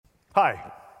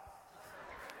Hi.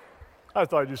 I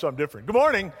thought I'd do something different. Good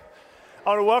morning. I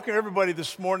want to welcome everybody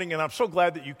this morning, and I'm so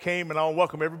glad that you came, and I want to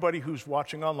welcome everybody who's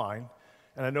watching online.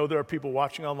 And I know there are people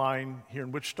watching online here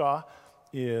in Wichita,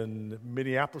 in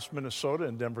Minneapolis, Minnesota,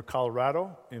 in Denver,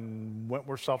 Colorado, in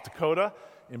Wentworth, South Dakota,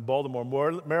 in Baltimore,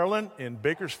 Maryland, in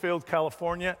Bakersfield,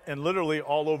 California, and literally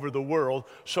all over the world.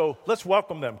 So let's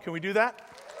welcome them. Can we do that?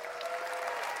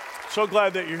 So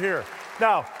glad that you're here.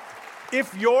 Now,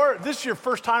 if this is your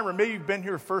first time, or maybe you've been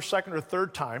here first, second, or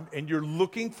third time, and you're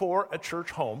looking for a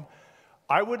church home,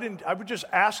 I would just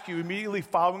ask you immediately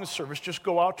following the service, just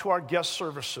go out to our guest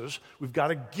services. We've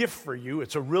got a gift for you.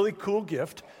 It's a really cool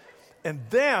gift. And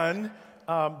then,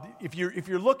 if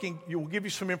you're looking, we'll give you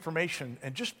some information,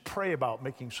 and just pray about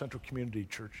making Central Community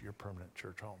Church your permanent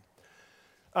church home.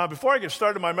 Before I get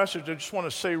started my message, I just want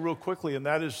to say real quickly, and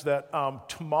that is that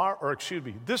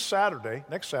this Saturday,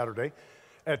 next Saturday,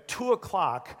 at 2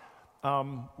 o'clock,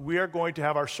 we are going to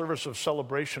have our service of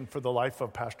celebration for the life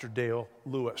of Pastor Dale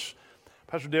Lewis.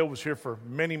 Pastor Dale was here for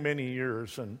many, many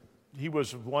years, and he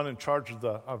was one in charge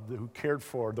who cared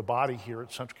for the body here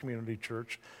at Central Community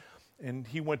Church. And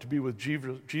he went to be with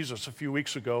Jesus a few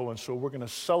weeks ago, and so we're going to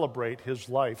celebrate his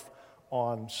life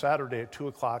on Saturday at 2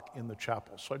 o'clock in the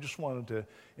chapel. So I just wanted to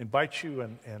invite you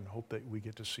and hope that we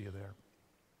get to see you there.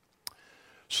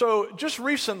 So just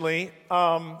recently,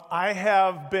 I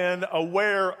have been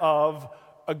aware of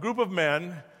a group of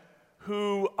men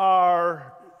who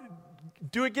are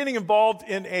getting involved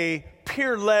in a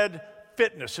peer-led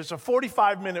fitness. It's a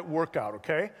 45-minute workout,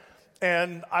 okay?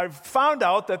 And I've found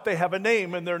out that they have a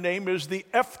name, and their name is the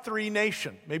F3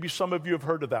 Nation. Maybe some of you have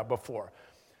heard of that before.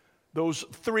 Those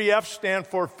 3 F's stand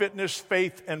for fitness,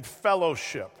 faith, and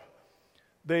fellowship.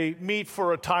 They meet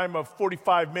for a time of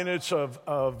 45 minutes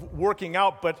of working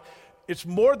out, but it's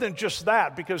more than just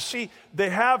that, because see, they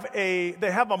have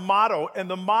a motto, and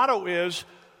the motto is,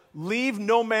 leave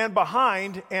no man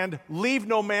behind and leave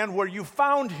no man where you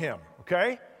found him,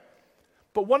 okay?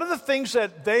 But one of the things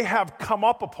that they have come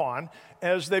up upon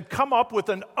is they've come up with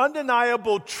an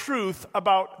undeniable truth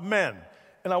about men.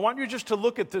 And I want you just to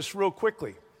look at this real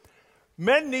quickly.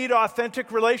 Men need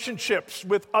authentic relationships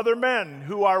with other men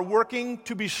who are working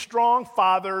to be strong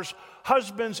fathers,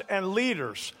 husbands, and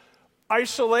leaders.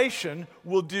 Isolation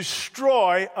will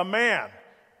destroy a man.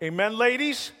 Amen,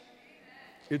 ladies?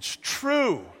 Amen. It's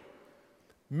true.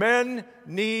 Men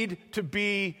need to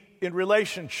be in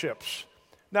relationships.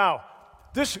 Now,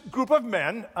 this group of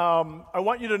men, I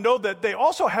want you to know that they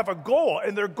also have a goal,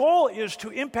 and their goal is to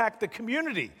impact the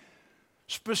community,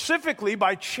 specifically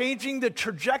by changing the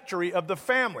trajectory of the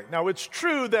family. Now, it's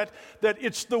true that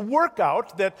it's the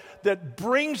workout that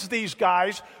brings these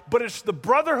guys, but it's the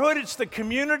brotherhood, it's the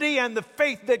community, and the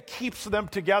faith that keeps them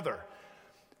together.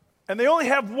 And they only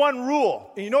have one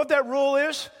rule. And you know what that rule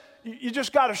is? You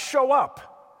just got to show up.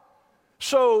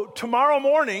 So tomorrow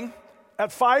morning at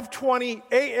 5:20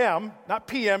 a.m., not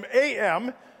p.m.,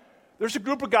 a.m., there's a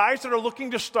group of guys that are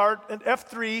looking to start an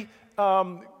F3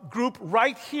 group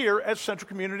right here at Central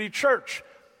Community Church.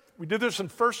 We did this in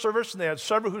first service, and they had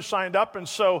several who signed up. And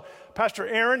so, Pastor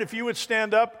Aaron, if you would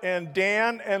stand up, and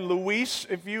Dan and Luis,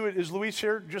 is Luis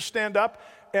here? Just stand up.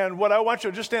 And what I want you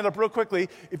to just stand up real quickly.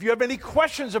 If you have any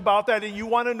questions about that and you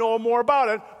want to know more about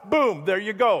it, boom, there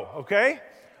you go, okay?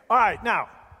 All right, now,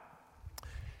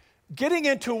 getting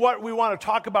into what we want to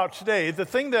talk about today, the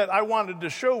thing that I wanted to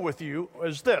show with you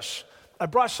is this. I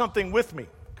brought something with me,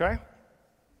 okay?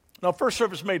 Now, first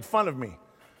service made fun of me,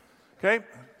 okay?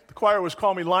 The choir was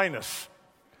calling me Linus,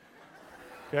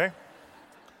 okay?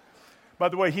 By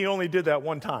the way, he only did that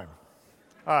one time.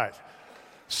 All right.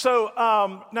 So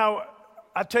now,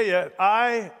 I tell you,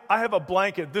 I have a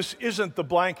blanket. This isn't the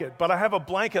blanket, but I have a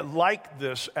blanket like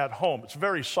this at home. It's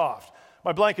very soft.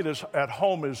 My blanket at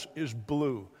home is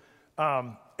blue,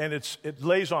 and it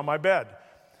lays on my bed.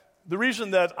 The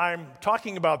reason that I'm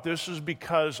talking about this is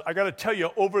because I got to tell you,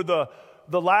 over the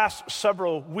last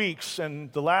several weeks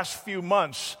and the last few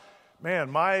months, man,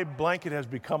 my blanket has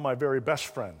become my very best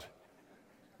friend,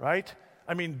 right?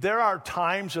 I mean, there are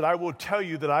times that I will tell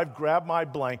you that I've grabbed my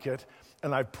blanket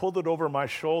and I've pulled it over my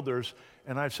shoulders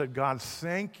and I've said, God,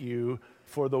 thank you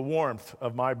for the warmth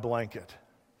of my blanket.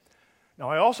 Now,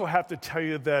 I also have to tell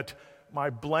you that my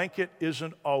blanket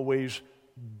isn't always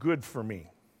good for me.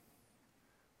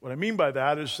 What I mean by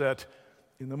that is that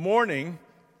in the morning,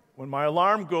 when my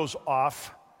alarm goes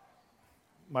off,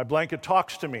 my blanket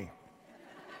talks to me.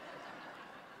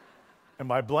 And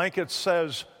my blanket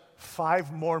says,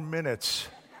 5 more minutes.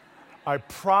 I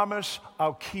promise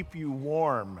I'll keep you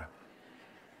warm.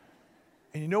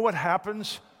 And you know what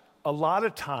happens? A lot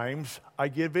of times I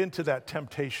give in to that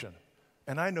temptation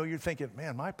And I know you're thinking,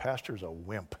 man, my pastor's a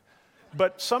wimp.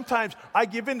 But sometimes I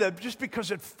give in to just because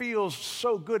it feels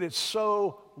so good. It's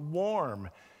so warm.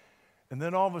 And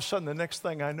then all of a sudden, the next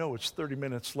thing I know, it's 30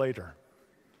 minutes later.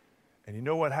 And you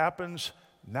know what happens?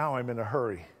 Now I'm in a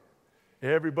hurry.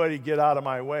 Everybody get out of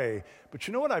my way. But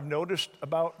you know what I've noticed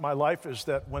about my life is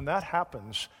that when that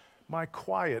happens, my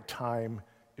quiet time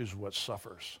is what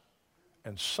suffers.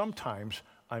 And sometimes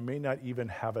I may not even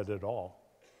have it at all.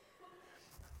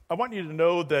 I want you to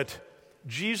know that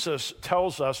Jesus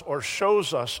tells us or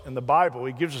shows us in the Bible,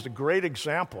 he gives us a great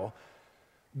example,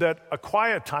 that a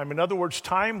quiet time, in other words,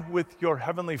 time with your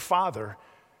Heavenly Father,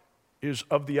 is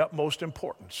of the utmost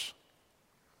importance.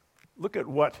 Look at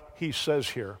what he says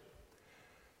here.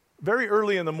 Very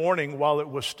early in the morning, while it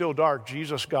was still dark,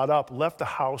 Jesus got up, left the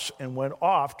house, and went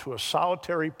off to a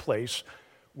solitary place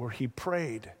where he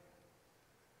prayed.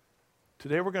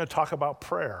 Today we're going to talk about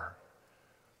prayer.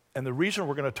 And the reason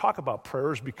we're going to talk about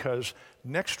prayer is because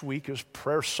next week is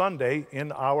Prayer Sunday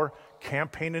in our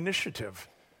campaign initiative.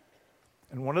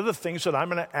 And one of the things that I'm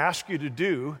going to ask you to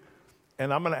do,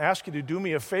 and I'm going to ask you to do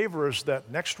me a favor, is that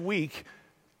next week,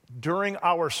 during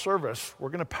our service, we're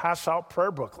going to pass out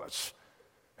prayer booklets.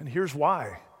 And here's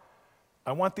why.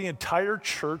 I want the entire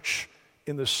church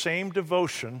in the same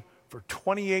devotion for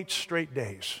 28 straight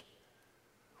days.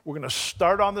 We're going to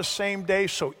start on the same day,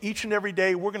 so each and every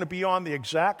day we're going to be on the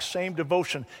exact same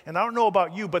devotion. And I don't know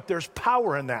about you, but there's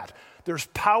power in that. There's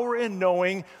power in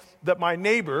knowing that my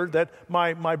neighbor, that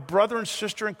my brother and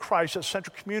sister in Christ at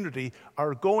Central Community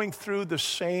are going through the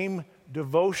same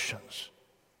devotions.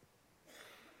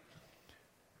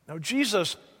 Now,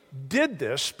 Jesus did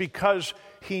this because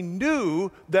he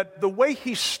knew that the way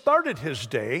he started his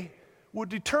day would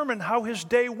determine how his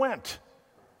day went.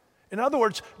 In other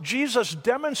words, Jesus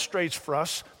demonstrates for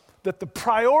us that the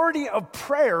priority of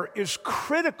prayer is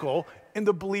critical in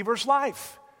the believer's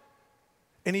life.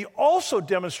 And he also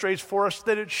demonstrates for us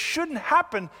that it shouldn't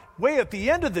happen way at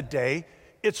the end of the day.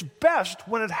 It's best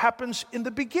when it happens in the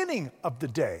beginning of the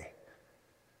day.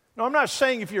 Now, I'm not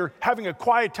saying if you're having a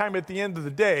quiet time at the end of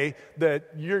the day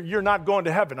that you're not going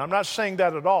to heaven. I'm not saying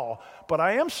that at all. But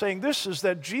I am saying this is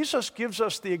that Jesus gives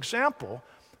us the example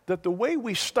that the way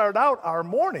we start out our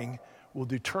morning will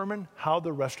determine how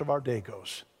the rest of our day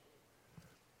goes.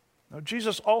 Now,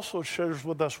 Jesus also shares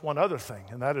with us one other thing,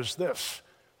 and that is this.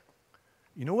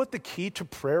 You know what the key to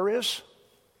prayer is?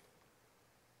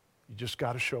 You just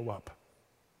got to show up.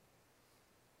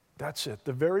 That's it.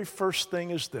 The very first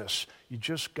thing is this. You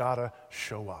just got to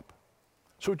show up.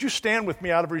 So would you stand with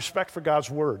me out of respect for God's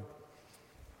word?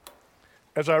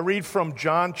 As I read from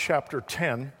John chapter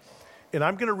 10, and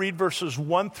I'm going to read verses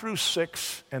 1 through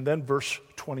 6 and then verse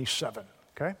 27,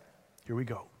 okay? Here we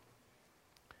go.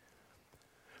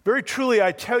 Very truly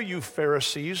I tell you,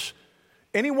 Pharisees,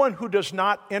 anyone who does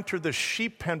not enter the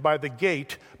sheep pen by the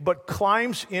gate, but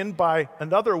climbs in by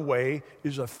another way,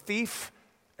 is a thief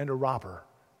and a robber.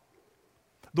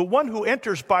 The one who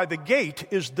enters by the gate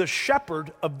is the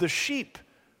shepherd of the sheep.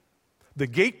 The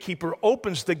gatekeeper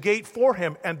opens the gate for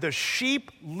him, and the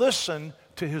sheep listen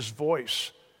to his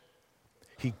voice.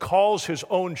 He calls his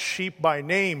own sheep by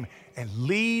name and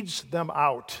leads them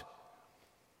out.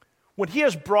 When he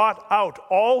has brought out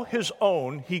all his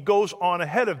own, he goes on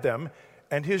ahead of them,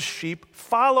 and his sheep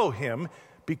follow him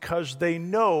because they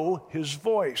know his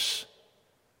voice.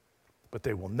 But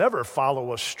they will never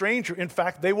follow a stranger. In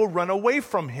fact, they will run away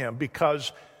from him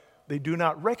because they do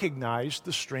not recognize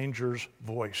the stranger's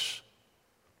voice.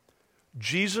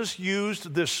 Jesus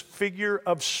used this figure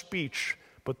of speech,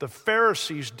 but the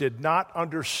Pharisees did not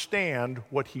understand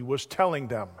what he was telling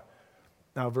them.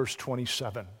 Now, verse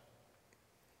 27.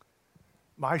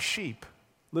 My sheep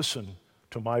listen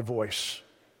to my voice.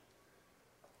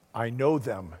 I know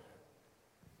them,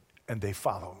 and they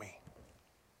follow me.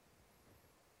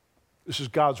 This is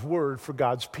God's word for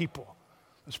God's people.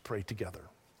 Let's pray together.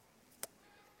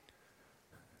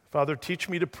 Father, teach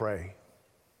me to pray,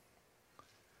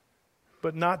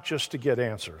 but not just to get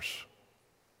answers,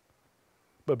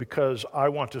 but because I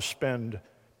want to spend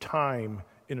time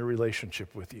in a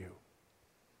relationship with you.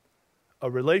 A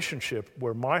relationship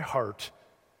where my heart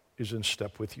is in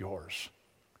step with yours.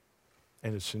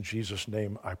 And it's in Jesus'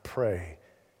 name I pray.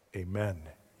 Amen.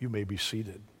 You may be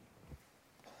seated.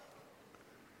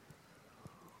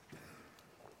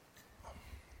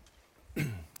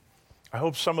 I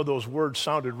hope some of those words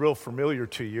sounded real familiar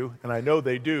to you, and I know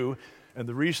they do. And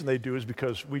the reason they do is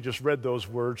because we just read those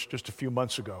words just a few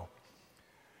months ago.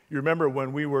 You remember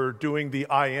when we were doing the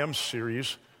I Am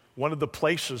series, one of the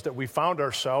places that we found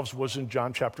ourselves was in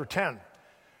John chapter 10.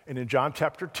 And in John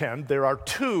chapter 10, there are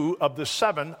 2 of the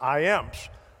 7 I Ams.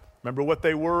 Remember what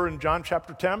they were in John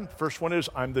chapter 10? The first one is,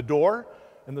 I'm the door,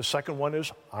 and the second one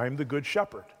is, I'm the good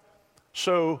shepherd.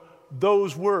 So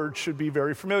those words should be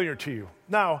very familiar to you.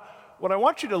 Now, what I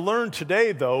want you to learn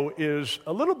today, though, is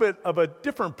a little bit of a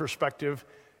different perspective,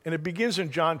 and it begins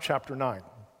in John chapter 9.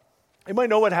 Anybody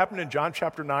know what happened in John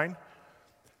chapter 9?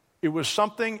 It was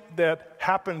something that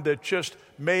happened that just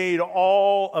made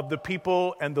all of the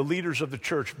people and the leaders of the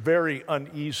church very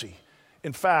uneasy.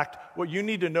 In fact, what you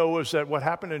need to know is that what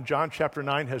happened in John chapter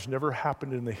 9 has never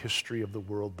happened in the history of the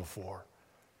world before.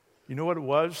 You know what it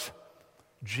was?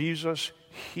 Jesus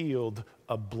healed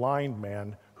a blind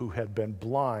man who had been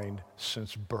blind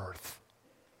since birth.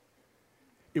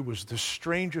 It was the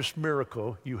strangest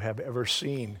miracle you have ever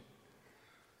seen.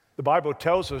 The Bible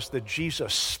tells us that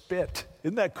Jesus spit.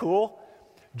 Isn't that cool?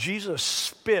 Jesus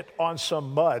spit on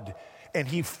some mud, and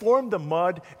he formed the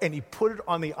mud, and he put it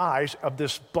on the eyes of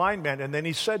this blind man, and then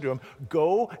he said to him,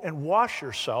 go and wash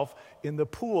yourself in the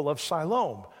pool of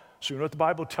Siloam. So you know what the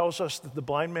Bible tells us that the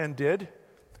blind man did?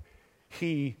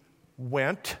 He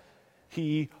went,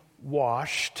 he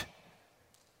washed,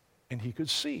 and he could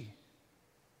see.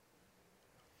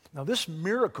 Now this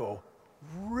miracle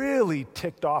really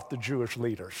ticked off the Jewish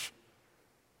leaders.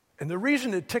 And the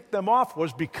reason it ticked them off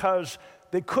was because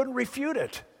they couldn't refute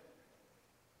it.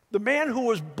 The man who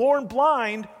was born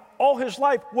blind all his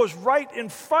life was right in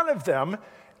front of them,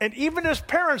 and even his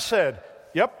parents said,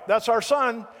 yep, that's our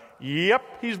son. Yep,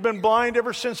 he's been blind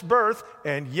ever since birth,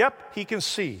 and yep, he can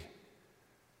see.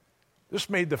 This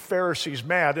made the Pharisees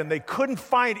mad, and they couldn't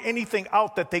find anything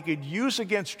out that they could use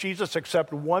against Jesus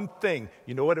except one thing.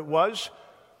 You know what it was?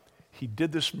 He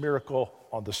did this miracle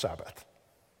on the Sabbath.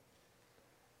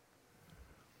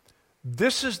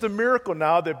 This is the miracle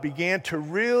now that began to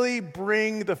really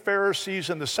bring the Pharisees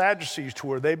and the Sadducees to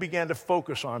where they began to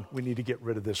focus on, we need to get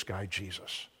rid of this guy,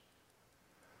 Jesus.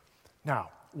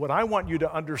 Now, what I want you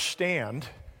to understand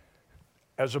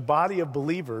as a body of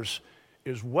believers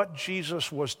is what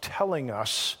Jesus was telling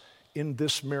us in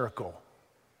this miracle.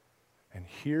 And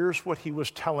here's what he was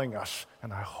telling us,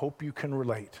 and I hope you can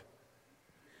relate.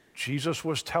 Jesus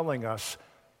was telling us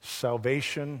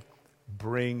salvation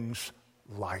brings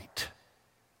light.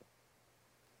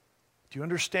 Do you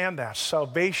understand that?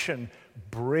 Salvation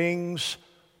brings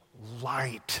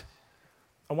light.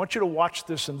 I want you to watch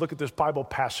this and look at this Bible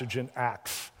passage in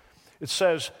Acts. It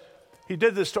says, he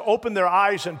did this to open their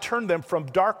eyes and turn them from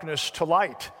darkness to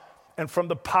light and from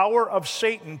the power of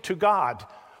Satan to God,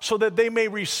 so that they may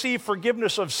receive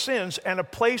forgiveness of sins and a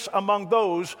place among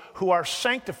those who are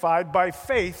sanctified by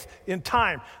faith in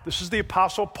time. This is the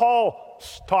Apostle Paul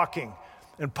talking.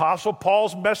 And Apostle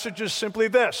Paul's message is simply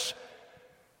this: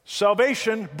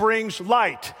 salvation brings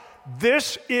light.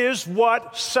 This is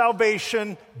what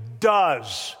salvation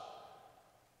does.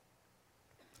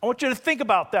 I want you to think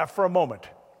about that for a moment.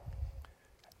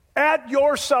 At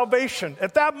your salvation,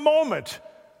 at that moment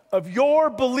of your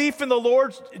belief in the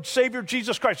Lord and Savior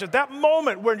Jesus Christ, at that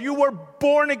moment when you were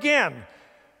born again,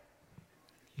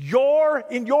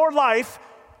 in your life,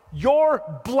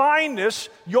 your blindness,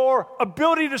 your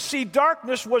ability to see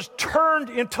darkness was turned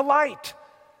into light.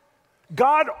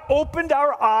 God opened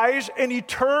our eyes and he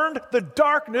turned the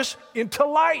darkness into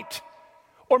light.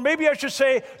 Or maybe I should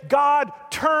say, God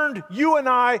turned you and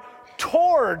I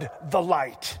toward the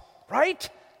light, right?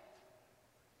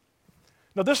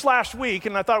 Now, this last week,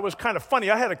 and I thought it was kind of funny,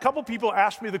 I had a couple people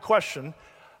ask me the question,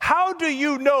 how do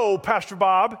you know, Pastor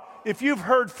Bob, if you've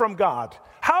heard from God?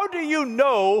 How do you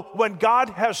know when God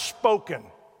has spoken?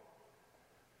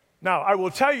 Now, I will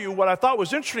tell you what I thought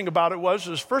was interesting about it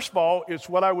is first of all, it's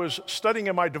what I was studying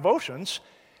in my devotions,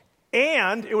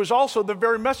 and it was also the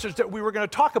very message that we were going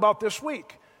to talk about this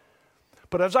week.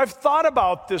 But as I've thought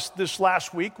about this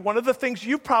last week, one of the things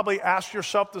you probably asked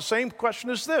yourself the same question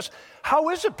is this: how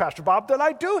is it, Pastor Bob, that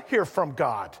I do hear from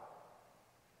God?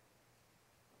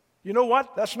 You know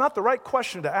what? That's not the right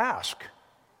question to ask.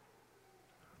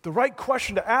 The right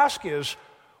question to ask is,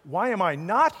 why am I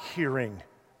not hearing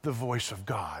the voice of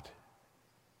God?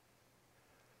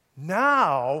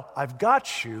 Now I've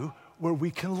got you where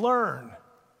we can learn.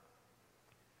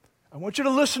 I want you to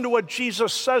listen to what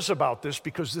Jesus says about this,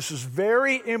 because this is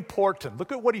very important.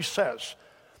 Look at what he says.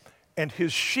 And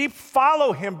his sheep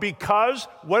follow him because,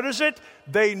 what is it?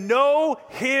 They know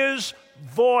his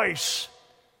voice.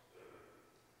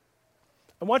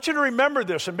 I want you to remember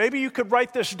this, and maybe you could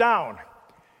write this down.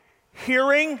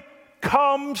 Hearing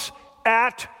comes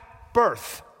at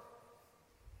birth.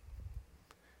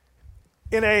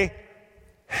 In a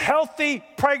healthy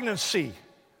pregnancy,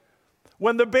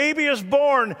 when the baby is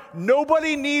born,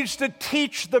 nobody needs to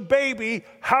teach the baby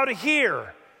how to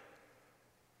hear.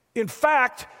 In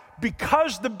fact,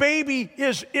 Because the baby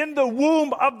is in the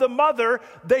womb of the mother,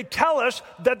 they tell us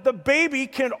that the baby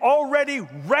can already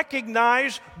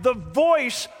recognize the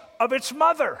voice of its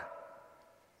mother.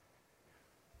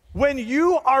 When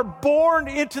you are born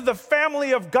into the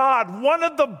family of God, one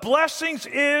of the blessings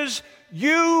is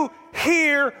you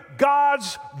hear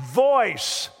God's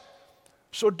voice.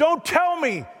 So don't tell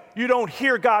me you don't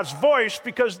hear God's voice,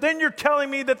 because then you're telling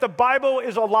me that the Bible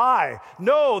is a lie.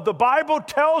 No, the Bible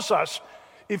tells us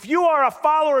if you are a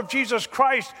follower of Jesus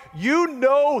Christ, you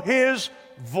know His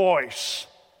voice.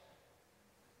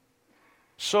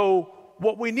 So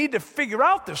what we need to figure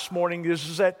out this morning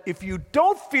is that if you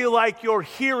don't feel like you're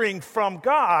hearing from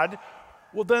God,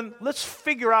 well then let's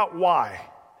figure out why.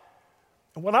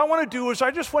 And what I want to do is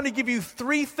I just want to give you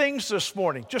 3 things this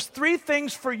morning, just 3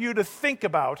 things for you to think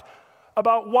about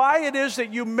why it is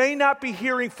that you may not be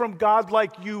hearing from God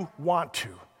like you want to.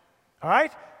 All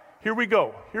right? Here we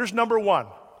go. Here's number 1.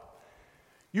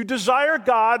 You desire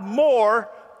God more,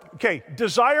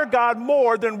 desire God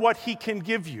more than what He can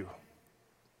give you.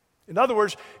 In other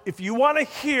words, if you want to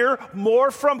hear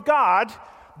more from God,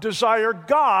 desire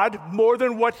God more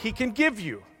than what He can give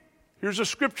you. Here's a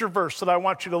scripture verse that I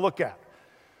want you to look at.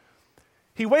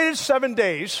 He waited 7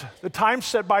 days, the time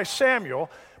set by Samuel,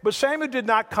 but Samuel did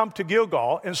not come to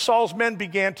Gilgal, and Saul's men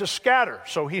began to scatter.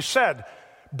 So he said,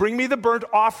 "Bring me the burnt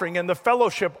offering and the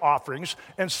fellowship offerings."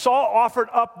 And Saul offered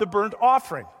up the burnt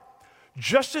offering.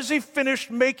 Just as he finished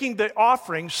making the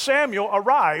offering, Samuel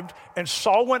arrived, and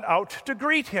Saul went out to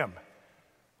greet him.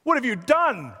 "What have you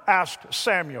done?" asked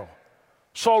Samuel.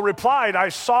 Saul replied,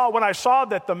 when I saw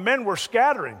that the men were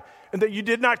scattering, and that you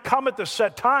did not come at the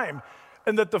set time,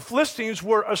 and that the Philistines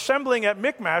were assembling at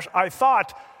Michmash, I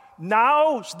thought,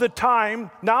 now's the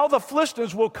time, now the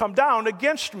Philistines will come down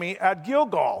against me at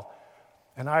Gilgal,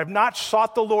 and I have not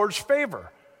sought the Lord's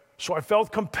favor. So I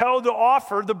felt compelled to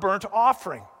offer the burnt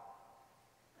offering.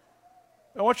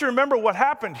 I want you to remember what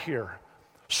happened here.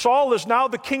 Saul is now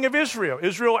the king of Israel.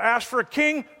 Israel asked for a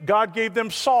king, God gave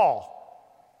them Saul.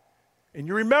 And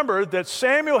you remember that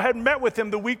Samuel had met with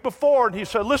him the week before, and he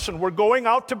said, "Listen, we're going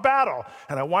out to battle."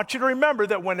 And I want you to remember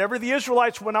that whenever the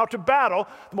Israelites went out to battle,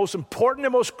 the most important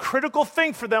and most critical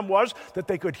thing for them was that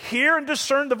they could hear and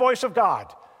discern the voice of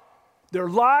God. Their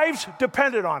lives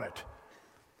depended on it.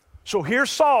 So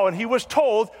here's Saul, and he was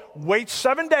told, wait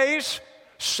 7 days,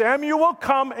 Samuel will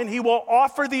come and he will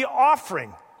offer the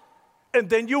offering, and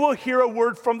then you will hear a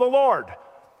word from the Lord.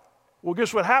 Well,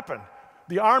 guess what happened?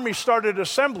 The army started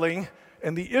assembling,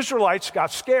 and the Israelites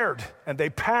got scared, and they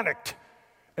panicked,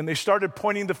 and they started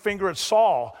pointing the finger at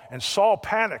Saul, and Saul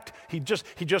panicked. He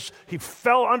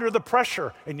fell under the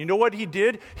pressure, and you know what he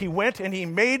did? He went and he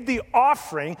made the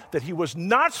offering that he was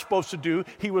not supposed to do.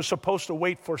 He was supposed to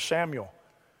wait for Samuel.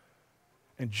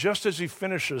 And just as he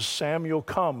finishes, Samuel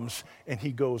comes, and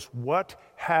he goes, "What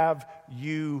have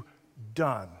you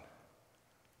done?"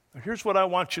 Now, here's what I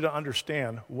want you to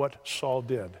understand what Saul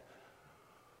did.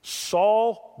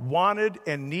 Saul wanted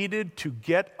and needed to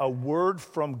get a word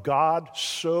from God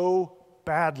so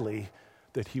badly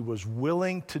that he was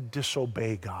willing to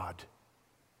disobey God.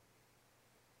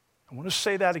 I want to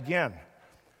say that again.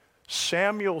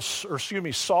 Saul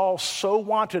so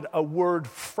wanted a word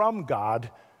from God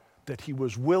that he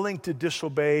was willing to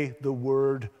disobey the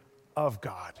word of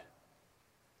God.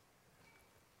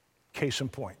 Case in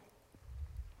point.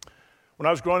 When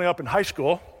I was growing up in high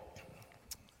school,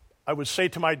 I would say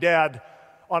to my dad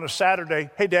on a Saturday,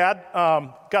 "Hey, Dad,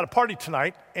 got a party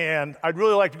tonight, and I'd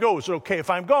really like to go. Is it okay if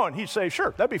I'm going?" He'd say,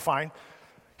 "Sure, that'd be fine."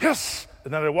 "Yes."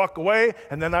 And then I'd walk away,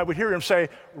 and then I would hear him say,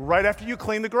 "Right after you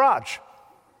clean the garage."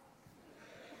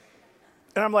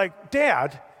 And I'm like,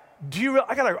 "Dad,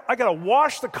 I gotta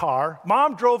wash the car.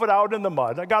 Mom drove it out in the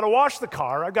mud. I gotta wash the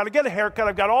car. I gotta get a haircut.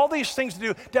 I've got all these things to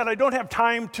do. Dad, I don't have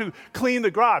time to clean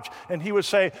the garage." And he would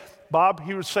say, "Bob,"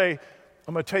 he would say,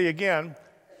 "I'm gonna tell you again,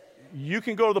 you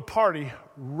can go to the party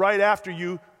right after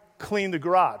you clean the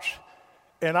garage."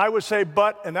 And I would say,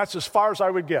 and that's as far as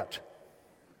I would get.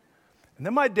 And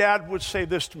then my dad would say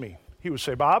this to me. He would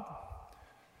say, "Bob,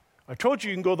 I told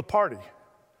you can go to the party,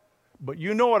 but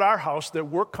you know at our house that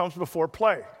work comes before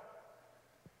play.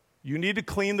 You need to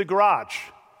clean the garage.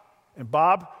 And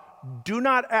Bob, do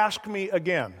not ask me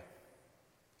again.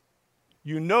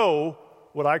 You know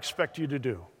what I expect you to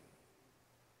do."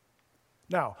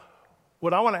 Now,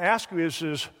 what I want to ask you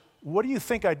is what do you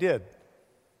think I did?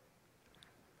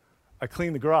 I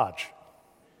cleaned the garage.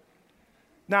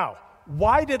 Now,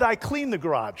 why did I clean the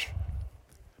garage?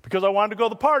 Because I wanted to go to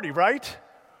the party, right?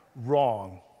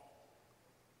 Wrong.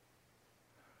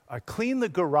 I cleaned the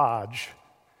garage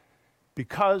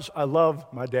because I love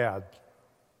my dad.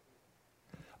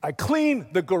 I clean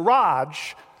the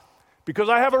garage because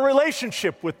I have a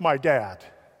relationship with my dad.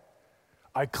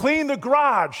 I clean the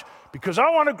garage because I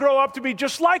want to grow up to be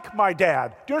just like my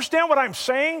dad. Do you understand what I'm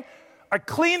saying? I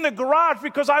clean the garage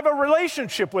because I have a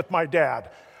relationship with my dad.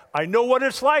 I know what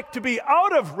it's like to be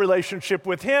out of relationship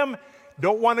with him.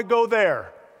 Don't want to go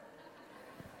there.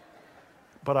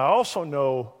 But I also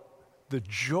know the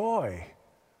joy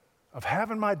of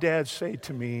having my dad say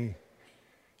to me,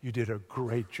 "You did a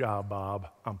great job, Bob.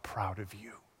 I'm proud of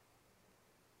you."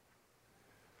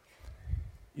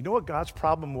 You know what God's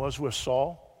problem was with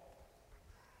Saul?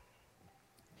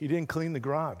 He didn't clean the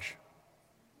garage.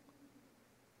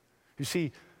 You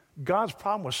see, God's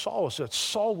problem with Saul was that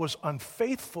Saul was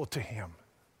unfaithful to him.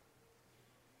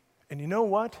 And you know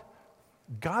what?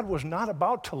 God was not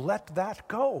about to let that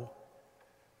go.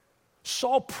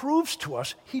 Saul proves to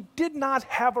us he did not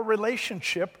have a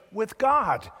relationship with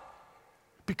God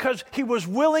because he was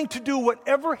willing to do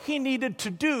whatever he needed to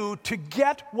do to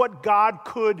get what God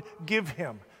could give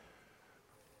him.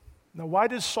 Now, why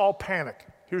did Saul panic?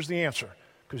 Here's the answer.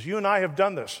 Because you and I have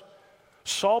done this.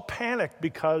 Saul panicked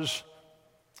because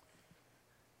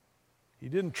he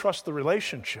didn't trust the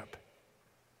relationship.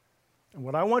 And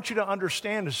what I want you to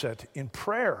understand is that in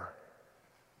prayer,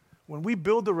 when we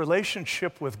build the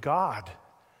relationship with God,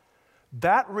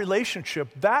 that relationship,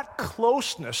 that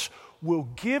closeness will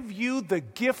give you the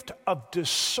gift of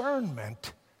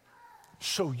discernment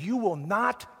so you will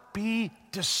not be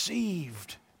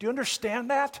deceived. Do you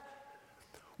understand that?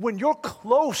 When you're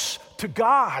close to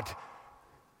God,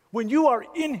 when you are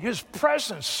in His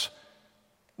presence,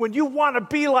 when you want to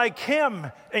be like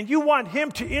Him and you want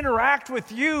Him to interact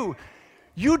with you,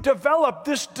 you develop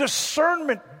this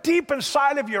discernment deep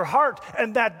inside of your heart,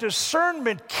 and that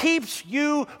discernment keeps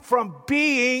you from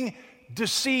being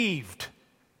deceived.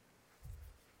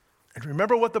 And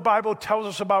remember what the Bible tells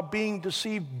us about being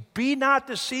deceived. Be not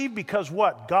deceived, because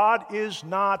what? God is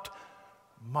not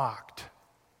mocked.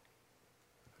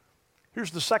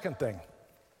 Here's the second thing.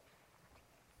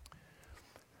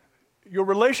 Your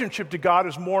relationship to God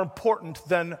is more important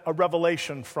than a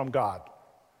revelation from God.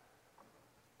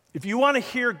 If you want to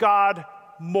hear God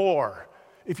more,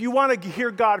 if you want to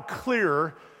hear God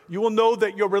clearer, you will know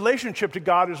that your relationship to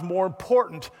God is more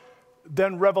important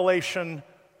than revelation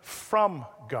from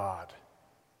God.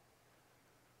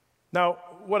 Now,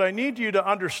 what I need you to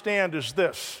understand is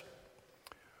this.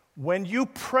 When you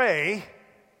pray,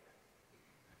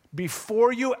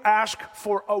 before you ask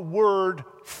for a word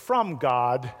from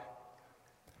God,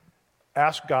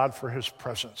 ask God for His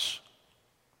presence.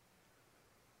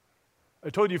 I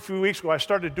told you a few weeks ago I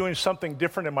started doing something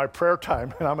different in my prayer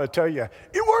time, and I'm going to tell you,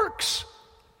 it works.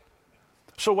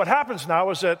 So what happens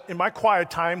now is that in my quiet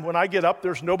time, when I get up,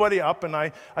 there's nobody up, and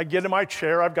I get in my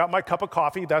chair, I've got my cup of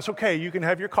coffee. That's okay, you can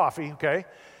have your coffee, okay?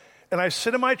 And I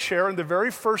sit in my chair, and the very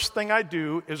first thing I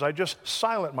do is I just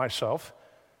silent myself,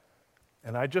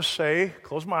 and I just say,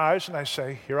 close my eyes, and I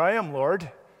say, "Here I am,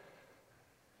 Lord.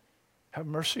 Have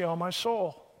mercy on my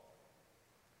soul."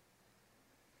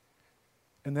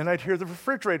 And then I'd hear the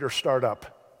refrigerator start up.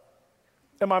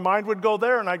 And my mind would go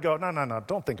there, and I'd go, no,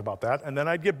 don't think about that. And then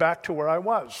I'd get back to where I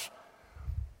was.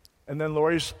 And then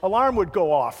Lori's alarm would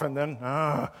go off, and then,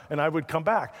 and I would come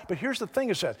back. But here's the thing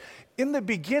is that in the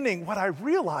beginning, what I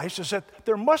realized is that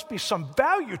there must be some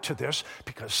value to this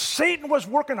because Satan was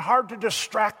working hard to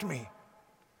distract me.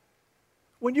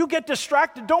 When you get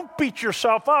distracted, don't beat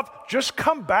yourself up. Just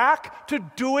come back to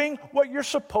doing what you're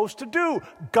supposed to do.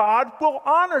 God will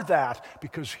honor that,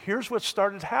 because here's what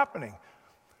started happening.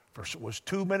 First it was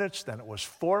 2 minutes, then it was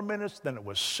 4 minutes, then it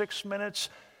was 6 minutes,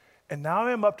 and now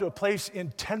I'm up to a place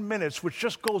in 10 minutes, which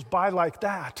just goes by like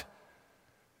that.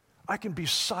 I can be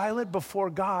silent before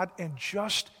God and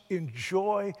just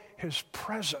enjoy His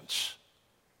presence.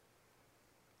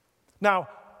 Now,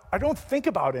 I don't think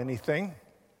about anything.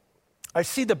 I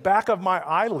see the back of my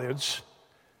eyelids,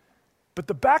 but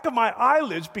the back of my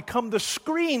eyelids become the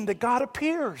screen that God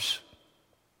appears.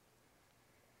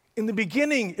 In the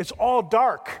beginning, it's all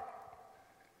dark.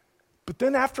 But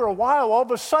then after a while, all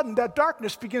of a sudden, that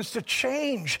darkness begins to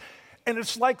change. And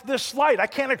it's like this light. I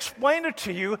can't explain it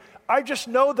to you. I just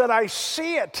know that I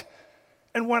see it.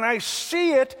 And when I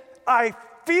see it, I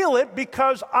feel it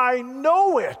because I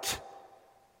know it.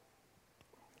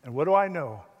 And what do I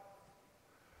know?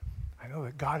 I know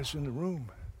that God is in the room.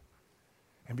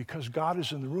 And because God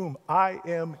is in the room, I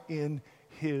am in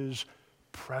His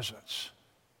presence.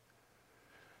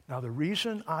 Now, the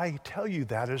reason I tell you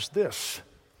that is this.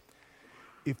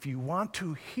 If you want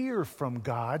to hear from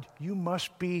God, you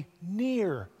must be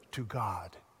near to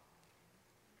God.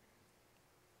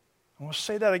 I want to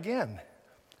say that again.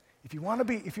 If you want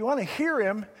to hear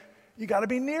him, you got to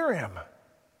be near him.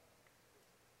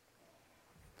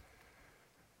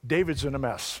 David's in a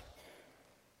mess.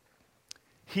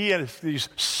 He and these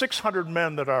 600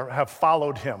 men that have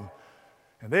followed him,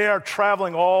 and they are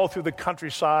traveling all through the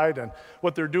countryside, and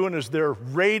what they're doing is they're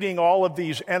raiding all of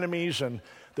these enemies, and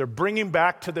they're bringing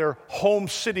back to their home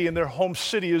city, and their home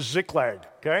city is Ziklag,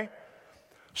 okay?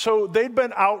 So they've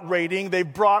been out raiding. They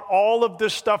brought all of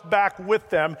this stuff back with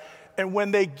them, and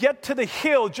when they get to the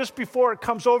hill, just before it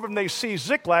comes over and they see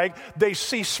Ziklag, they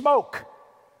see smoke.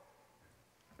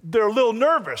 They're a little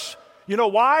nervous. You know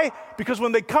why? Because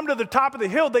when they come to the top of the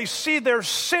hill, they see their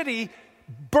city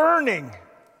burning.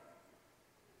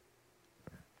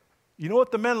 You know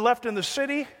what the men left in the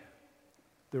city?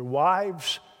 Their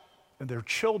wives and their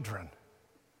children.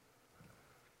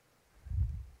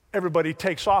 Everybody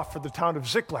takes off for the town of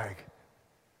Ziklag.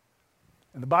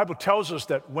 And the Bible tells us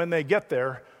that when they get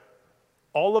there,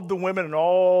 all of the women and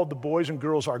all the boys and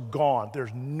girls are gone.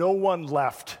 There's no one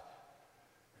left.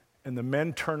 And the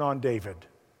men turn on David.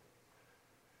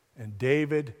 And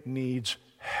David needs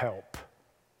help.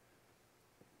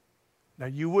 Now,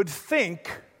 you would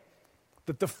think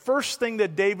that the first thing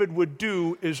that David would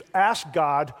do is ask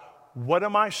God, what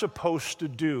am I supposed to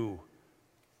do?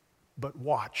 But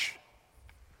watch.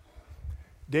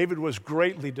 David was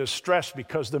greatly distressed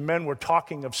because the men were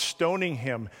talking of stoning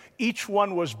him. Each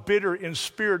one was bitter in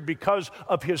spirit because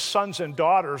of his sons and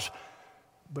daughters.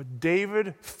 But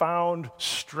David found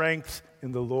strength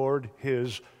in the Lord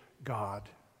his God.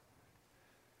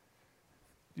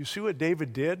 You see what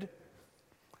David did?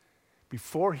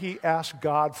 Before he asked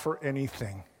God for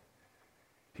anything,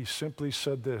 he simply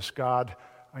said this, God,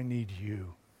 I need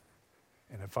you.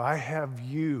 And if I have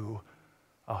you,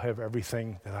 I'll have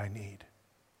everything that I need.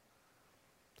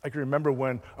 I can remember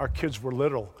when our kids were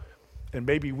little, and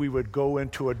maybe we would go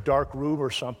into a dark room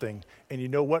or something, and you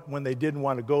know what? When they didn't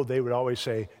want to go, they would always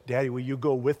say, Daddy, will you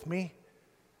go with me?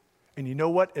 And you know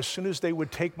what? As soon as they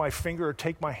would take my finger or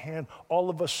take my hand, all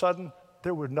of a sudden,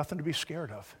 there was nothing to be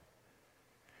scared of.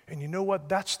 And you know what?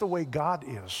 That's the way God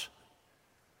is.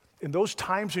 In those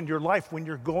times in your life when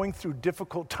you're going through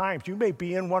difficult times, you may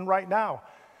be in one right now.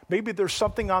 Maybe there's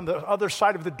something on the other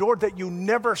side of the door that you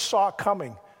never saw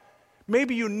coming.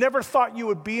 Maybe you never thought you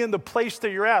would be in the place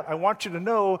that you're at. I want you to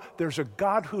know there's a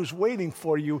God who's waiting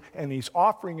for you, and he's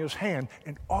offering his hand,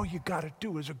 and all you got to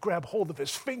do is grab hold of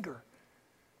his finger.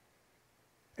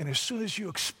 And as soon as you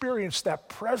experience that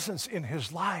presence in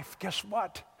his life, guess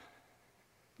what?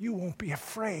 You won't be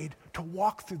afraid to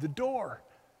walk through the door,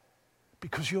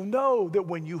 because you'll know that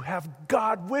when you have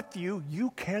God with you,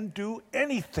 you can do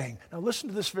anything. Now listen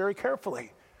to this very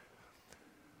carefully.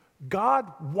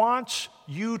 God wants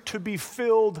you to be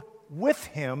filled with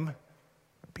him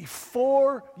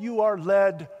before you are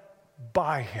led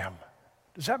by him.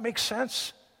 Does that make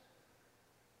sense?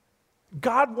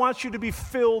 God wants you to be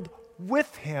filled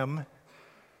with him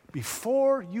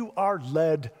before you are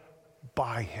led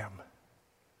by him.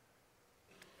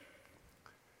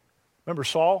 Remember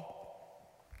Saul?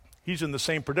 He's in the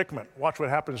same predicament. Watch what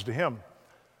happens to him.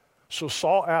 So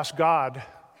Saul asked God,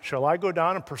 shall I go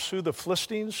down and pursue the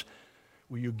Philistines?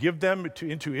 Will you give them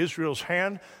into Israel's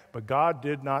hand? But God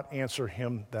did not answer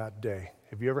him that day.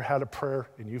 Have you ever had a prayer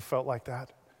and you felt like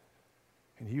that?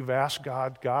 And you've asked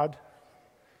God, God,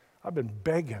 I've been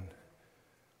begging.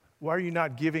 Why are you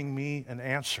not giving me an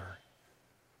answer?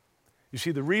 You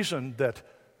see, the reason that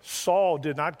Saul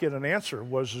did not get an answer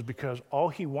was because all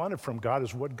he wanted from God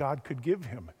is what God could give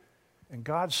him. And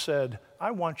God said,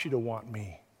 I want you to want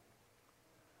me.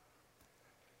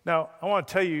 Now, I want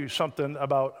to tell you something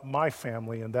about my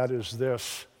family, and that is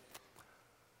this.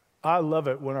 I love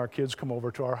it when our kids come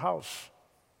over to our house.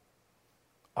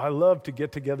 I love to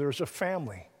get together as a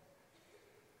family.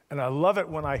 And I love it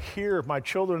when I hear my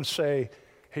children say,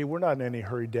 hey, we're not in any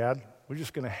hurry, Dad. We're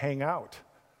just going to hang out.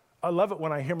 I love it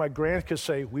when I hear my grandkids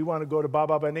say, we want to go to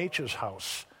Baba Banech's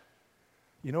house.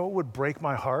 You know what would break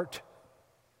my heart?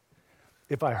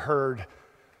 If I heard,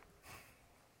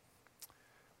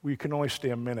 we can only stay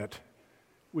a minute.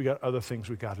 We got other things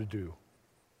we got to do.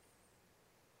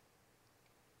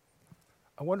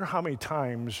 I wonder how many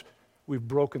times we've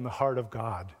broken the heart of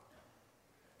God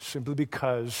simply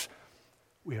because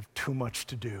we have too much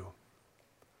to do.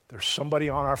 There's somebody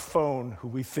on our phone who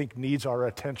we think needs our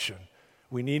attention.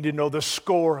 We need to know the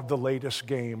score of the latest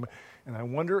game. And I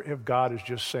wonder if God is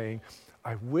just saying,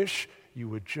 I wish you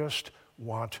would just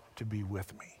want to be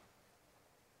with me.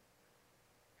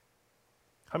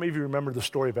 How many of you remember the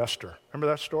story of Esther? Remember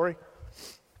that story?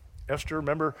 Esther,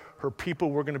 remember her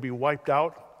people were going to be wiped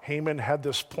out. Haman had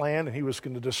this plan, and he was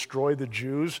going to destroy the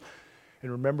Jews.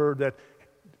 And remember that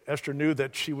Esther knew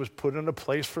that she was put in a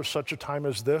place for such a time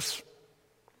as this.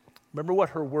 Remember what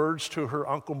her words to her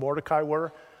uncle Mordecai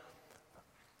were?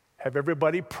 Have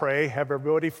everybody pray, have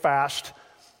everybody fast,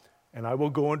 and I will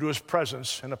go into his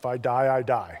presence, and if I die, I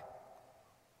die.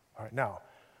 All right, now,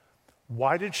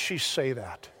 why did she say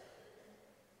that?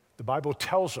 The Bible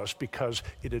tells us because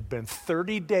it had been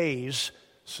 30 days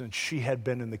since she had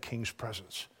been in the king's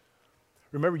presence.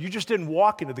 Remember, you just didn't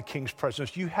walk into the king's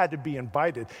presence. You had to be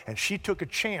invited, and she took a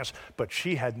chance, but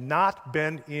she had not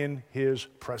been in his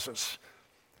presence.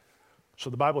 So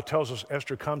the Bible tells us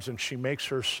Esther comes and she makes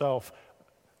herself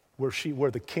where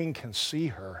the king can see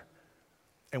her.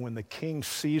 And when the king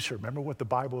sees her, remember what the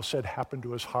Bible said happened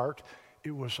to his heart?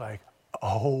 It was like,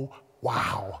 oh,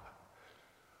 wow.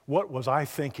 What was I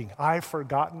thinking? I've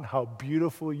forgotten how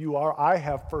beautiful you are. I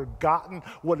have forgotten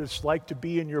what it's like to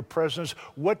be in your presence.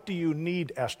 What do you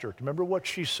need, Esther? Remember what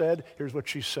she said? Here's what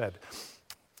she said.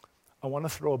 I want to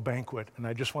throw a banquet, and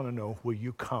I just want to know, will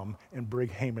you come and bring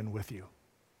Haman with you?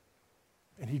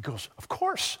 And he goes, of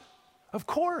course, of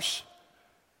course.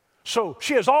 So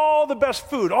she has all the best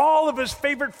food, all of his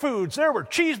favorite foods. There were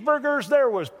cheeseburgers, there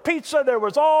was pizza, there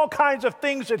was all kinds of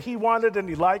things that he wanted and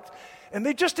he liked. And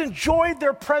they just enjoyed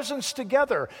their presence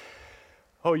together.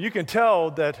 Oh, you can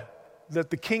tell that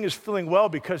the king is feeling well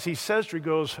because he says to her, he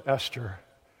goes, Esther,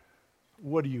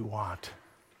 what do you want?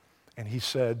 And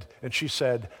she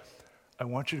said, I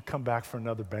want you to come back for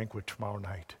another banquet tomorrow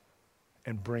night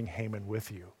and bring Haman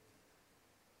with you.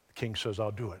 The king says,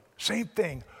 I'll do it. Same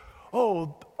thing.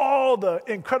 Oh, all the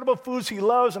incredible foods he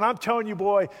loves. And I'm telling you,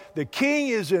 boy, the king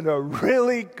is in a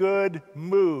really good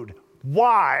mood.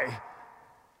 Why?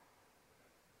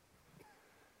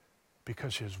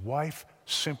 Because his wife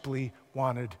simply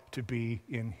wanted to be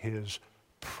in his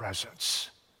presence.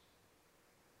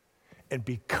 And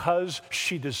because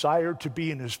she desired to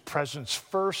be in his presence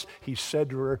first, he said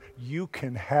to her, you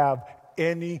can have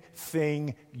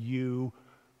anything you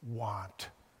want.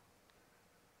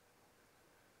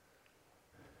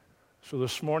 So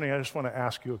this morning, I just want to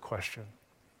ask you a question.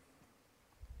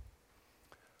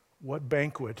 What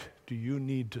banquet do you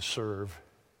need to serve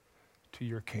to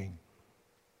your king?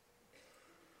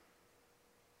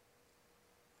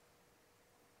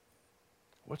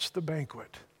 What's the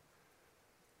banquet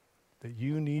that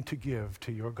you need to give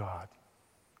to your God?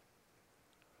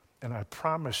 And I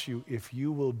promise you, if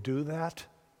you will do that,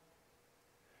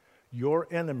 your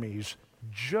enemies,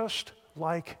 just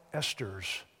like Esther's,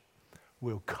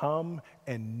 will come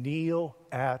and kneel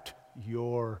at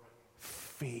your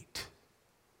feet.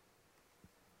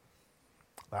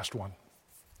 Last one.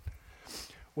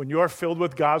 When you are filled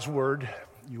with God's word,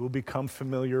 you will become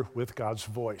familiar with God's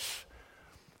voice.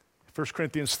 1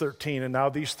 Corinthians 13, and now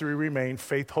these three remain,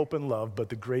 faith, hope, and love, but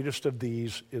the greatest of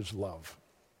these is love.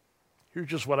 Here's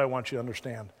just what I want you to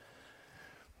understand.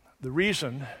 The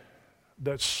reason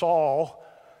that Saul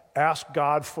asked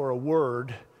God for a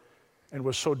word and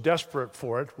was so desperate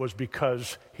for it was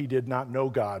because he did not know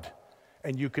God.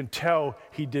 And you can tell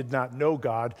he did not know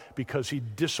God because he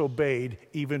disobeyed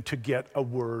even to get a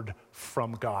word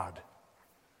from God.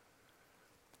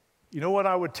 You know what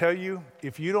I would tell you?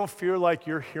 If you don't feel like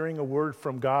you're hearing a word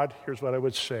from God, here's what I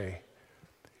would say.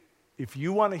 If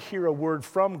you want to hear a word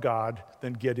from God,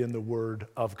 then get in the word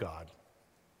of God.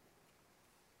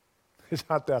 It's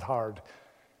not that hard.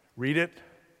 Read it,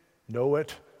 know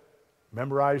it,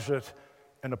 memorize it,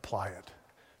 and apply it.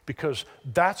 Because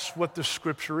that's what the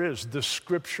Scripture is. The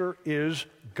Scripture is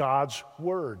God's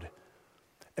Word.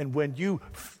 And when you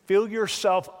fill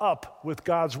yourself up with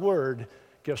God's Word,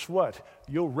 guess what?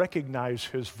 You'll recognize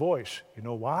His voice. You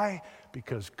know why?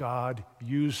 Because God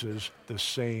uses the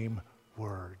same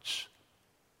words.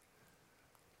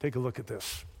 Take a look at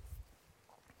this.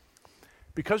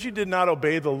 Because you did not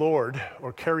obey the Lord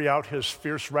or carry out His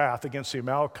fierce wrath against the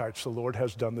Amalekites, the Lord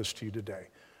has done this to you today.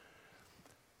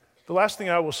 The last thing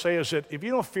I will say is that if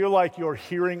you don't feel like you're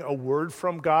hearing a word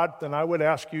from God, then I would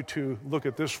ask you to look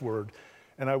at this word,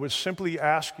 and I would simply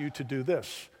ask you to do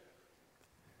this.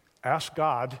 Ask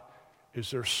God,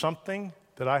 is there something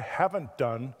that I haven't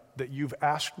done that you've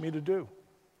asked me to do?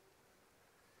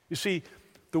 You see,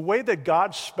 the way that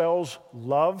God spells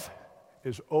love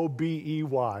is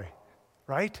O-B-E-Y,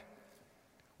 right?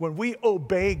 When we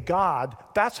obey God,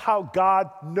 that's how God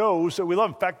knows that we love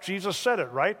Him. In fact, Jesus said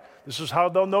it, right? This is how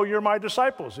they'll know you're my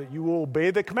disciples, that you will obey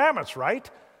the commandments, right?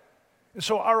 And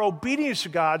so our obedience to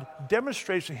God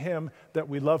demonstrates to Him that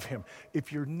we love Him.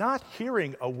 If you're not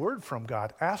hearing a word from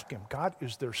God, ask Him, God,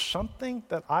 is there something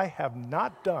that I have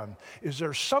not done? Is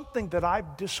there something that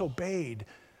I've disobeyed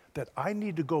that I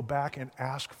need to go back and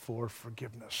ask for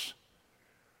forgiveness?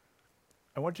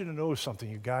 I want you to know something,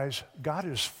 you guys. God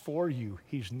is for you.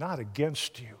 He's not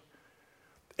against you.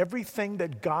 Everything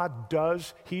that God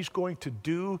does, he's going to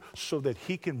do so that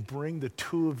he can bring the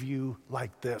two of you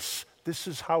like this. This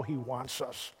is how he wants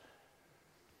us.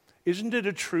 Isn't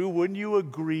it true, wouldn't you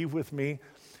agree with me,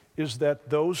 is that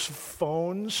those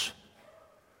phones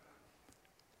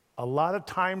a lot of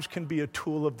times can be a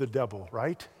tool of the devil,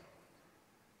 right?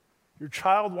 Your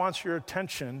child wants your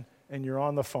attention and you're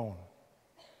on the phone.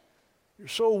 You're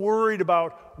so worried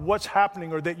about what's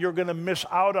happening or that you're going to miss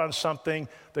out on something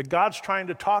that God's trying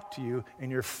to talk to you and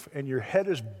your head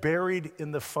is buried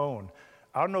in the phone.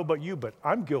 I don't know about you, but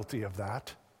I'm guilty of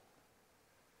that.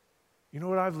 You know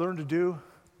what I've learned to do?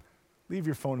 Leave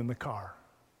your phone in the car.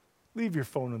 Leave your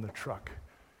phone in the truck.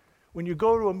 When you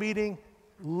go to a meeting,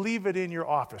 leave it in your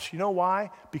office. You know why?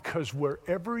 Because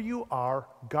wherever you are,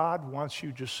 God wants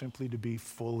you just simply to be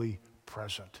fully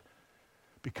present.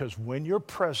 Because when you're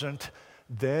present,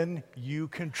 then you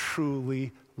can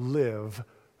truly live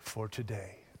for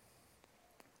today.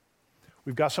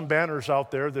 We've got some banners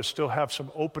out there that still have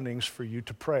some openings for you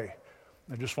to pray.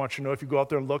 I just want you to know, if you go out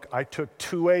there and look, I took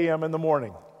 2 a.m. in the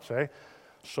morning, okay?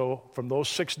 So from those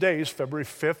 6 days, February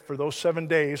 5th, for those 7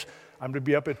 days, I'm going to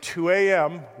be up at 2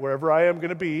 a.m., wherever I am going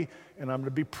to be, and I'm going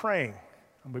to be praying.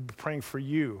 I'm going to be praying for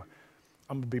you.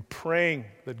 I'm going to be praying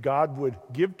that God would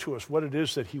give to us what it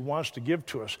is that he wants to give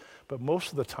to us. But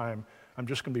most of the time, I'm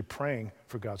just going to be praying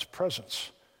for God's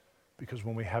presence. Because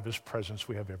when we have his presence,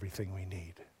 we have everything we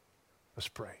need. Let's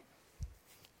pray.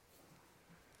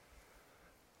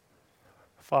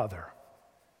 Father,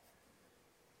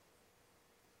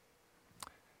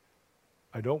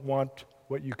 I don't want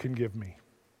what you can give me.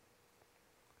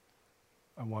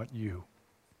 I want you.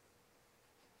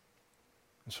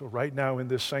 And so right now in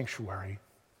this sanctuary,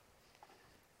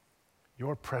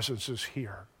 your presence is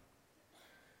here.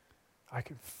 I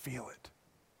can feel it.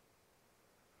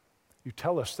 You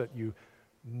tell us that you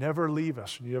never leave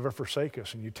us and you never forsake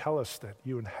us, and you tell us that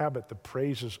you inhabit the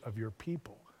praises of your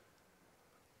people.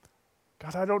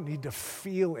 God, I don't need to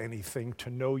feel anything to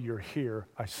know you're here.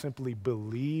 I simply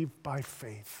believe by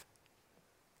faith.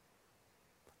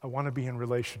 I want to be in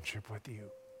relationship with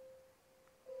you.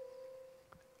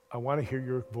 I want to hear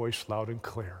your voice loud and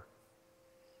clear.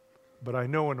 But I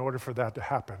know in order for that to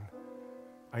happen,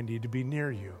 I need to be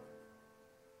near you.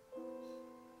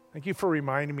 Thank you for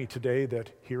reminding me today that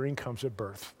hearing comes at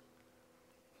birth.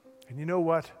 And you know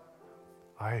what?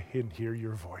 I can hear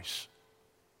your voice.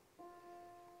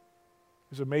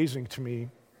 It's amazing to me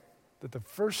that the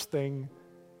first thing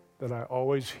that I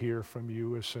always hear from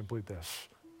you is simply this: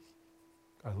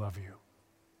 I love you.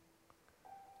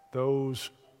 Those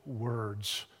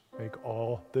words make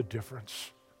all the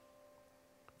difference.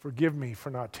 Forgive me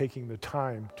for not taking the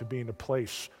time to be in a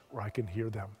place where I can hear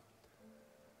them.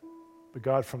 But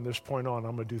God, from this point on,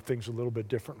 I'm going to do things a little bit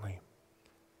differently.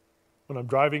 When I'm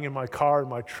driving in my car, in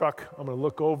my truck, I'm going to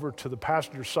look over to the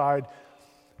passenger side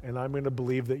and I'm going to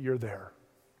believe that you're there.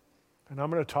 And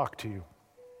I'm going to talk to you.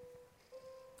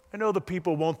 I know the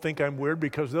people won't think I'm weird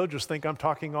because they'll just think I'm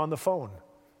talking on the phone.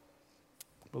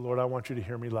 But Lord, I want you to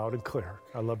hear me loud and clear.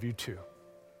 I love you too.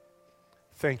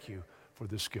 Thank you for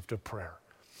this gift of prayer.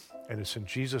 And it's in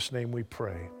Jesus' name we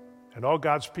pray. And all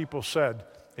God's people said,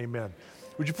 amen.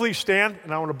 Would you please stand?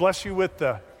 And I want to bless you with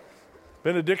the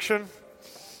benediction.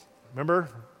 Remember,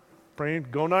 praying,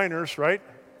 go Niners, right?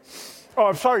 Oh,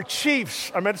 I'm sorry,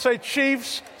 Chiefs. I meant to say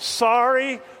Chiefs.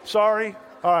 Sorry. All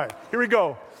right, here we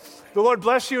go. The Lord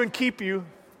bless you and keep you.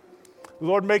 The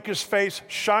Lord make his face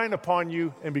shine upon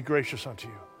you and be gracious unto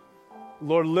you. The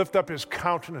Lord lift up his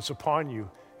countenance upon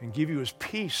you and give you his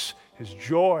peace, his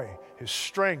joy, his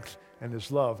strength, and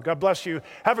his love. God bless you.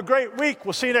 Have a great week.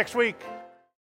 We'll see you next week.